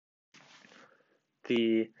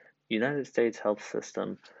The United States health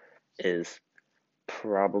system is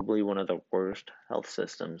probably one of the worst health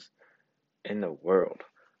systems in the world.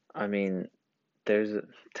 I mean, there's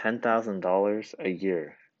 $10,000 a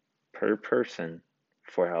year per person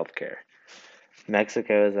for healthcare.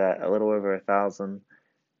 Mexico is at a little over 1,000.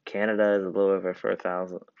 Canada is a little over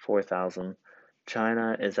 4,000.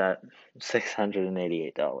 China is at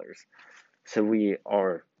 $688. So we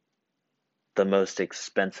are the most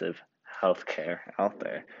expensive healthcare out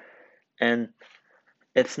there. And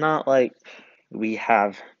it's not like we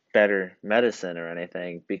have better medicine or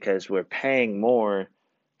anything because we're paying more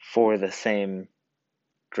for the same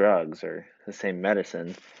drugs or the same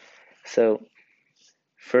medicine. So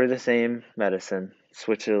for the same medicine,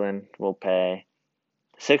 Switzerland will pay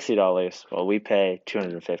 $60 while we pay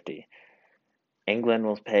 250. England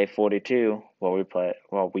will pay 42 while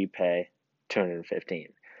we pay 215.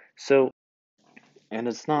 So, and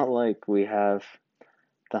it's not like we have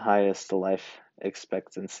the highest life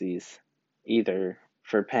expectancies either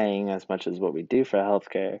for paying as much as what we do for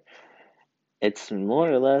healthcare. It's more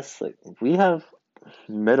or less like we have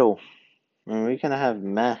middle, and we can have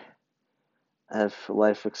meh of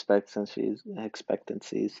life expectancies.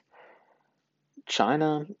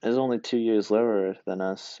 China is only 2 years lower than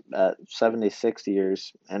us at 76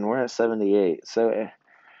 years, and we're at 78. So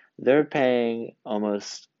they're paying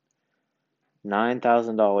almost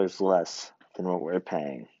 $9,000 less than what we're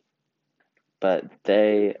paying, but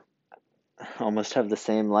they almost have the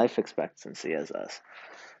same life expectancy as us.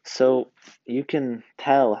 So you can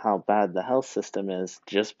tell how bad the health system is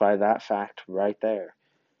just by that fact right there.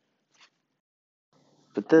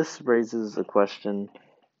 But this raises a question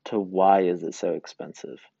to why is it so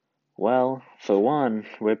expensive? Well, for one,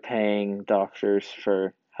 we're paying doctors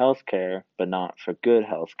for healthcare, but not for good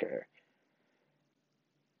healthcare.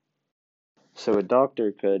 So a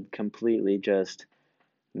doctor could completely just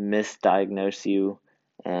misdiagnose you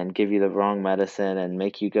and give you the wrong medicine and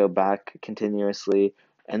make you go back continuously,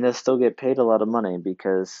 and they'll still get paid a lot of money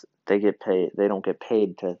because they don't get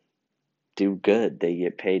paid to do good. They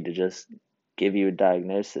get paid to just give you a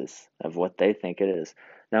diagnosis of what they think it is.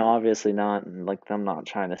 Now, obviously not like I'm not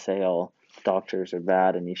trying to say all doctors are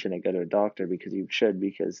bad and you shouldn't go to a doctor, because you should,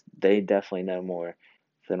 because they definitely know more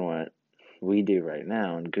than what we do right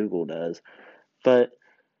now and Google does. But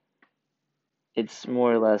it's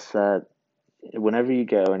more or less that whenever you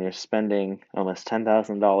go and you're spending almost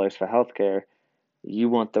 $10,000 for healthcare, you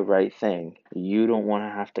want the right thing. You don't want to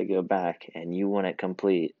have to go back, and you want it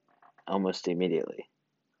complete almost immediately.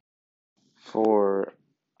 For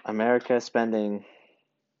America spending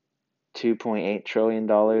 $2.8 trillion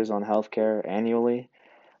on healthcare annually,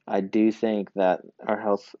 I do think that our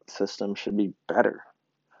health system should be better.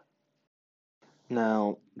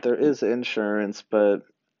 Now, there is insurance, but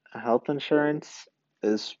health insurance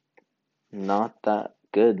is not that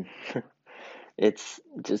good. It's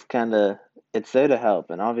just kind of it's there to help,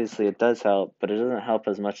 and obviously it does help, but it doesn't help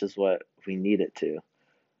as much as what we need it to.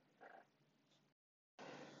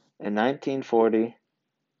 In 1940,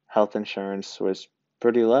 health insurance was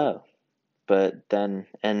pretty low, but then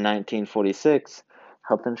in 1946,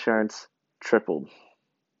 health insurance tripled.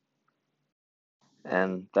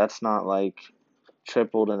 And that's not like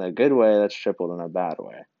tripled in a good way, that's tripled in a bad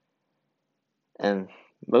way. And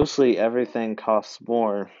mostly everything costs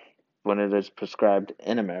more when it is prescribed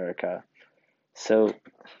in America. So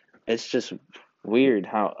it's just weird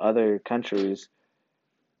how other countries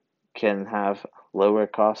can have lower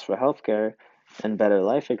costs for healthcare and better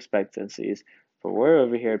life expectancies, but we're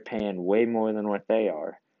over here paying way more than what they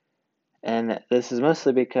are. And this is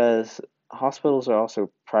mostly because hospitals are also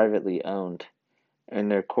privately owned and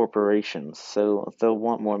they're corporations, so they'll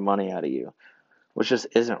want more money out of you, which just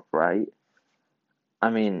isn't right. I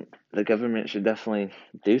mean, the government should definitely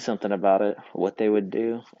do something about it. What they would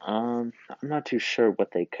do, I'm not too sure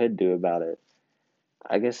what they could do about it.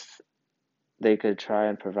 I guess they could try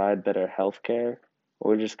and provide better health care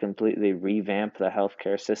or just completely revamp the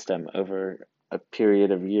healthcare system over a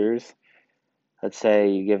period of years. Let's say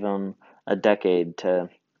you give them a decade to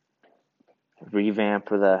revamp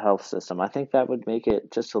the health system. I think that would make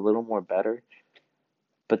it just a little more better.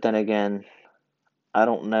 But then again, I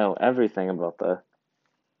don't know everything about the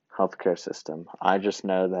healthcare system. I just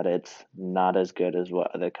know that it's not as good as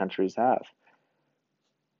what other countries have.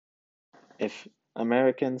 If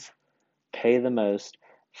Americans pay the most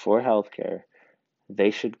for healthcare,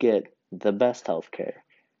 they should get the best healthcare.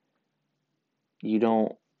 You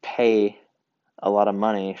don't pay a lot of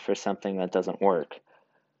money for something that doesn't work.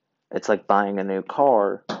 It's like buying a new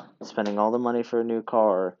car, spending all the money for a new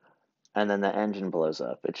car, and then the engine blows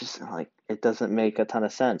up. It just like it doesn't make a ton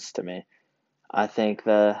of sense to me. I think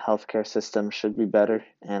the healthcare system should be better,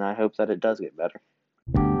 and I hope that it does get better.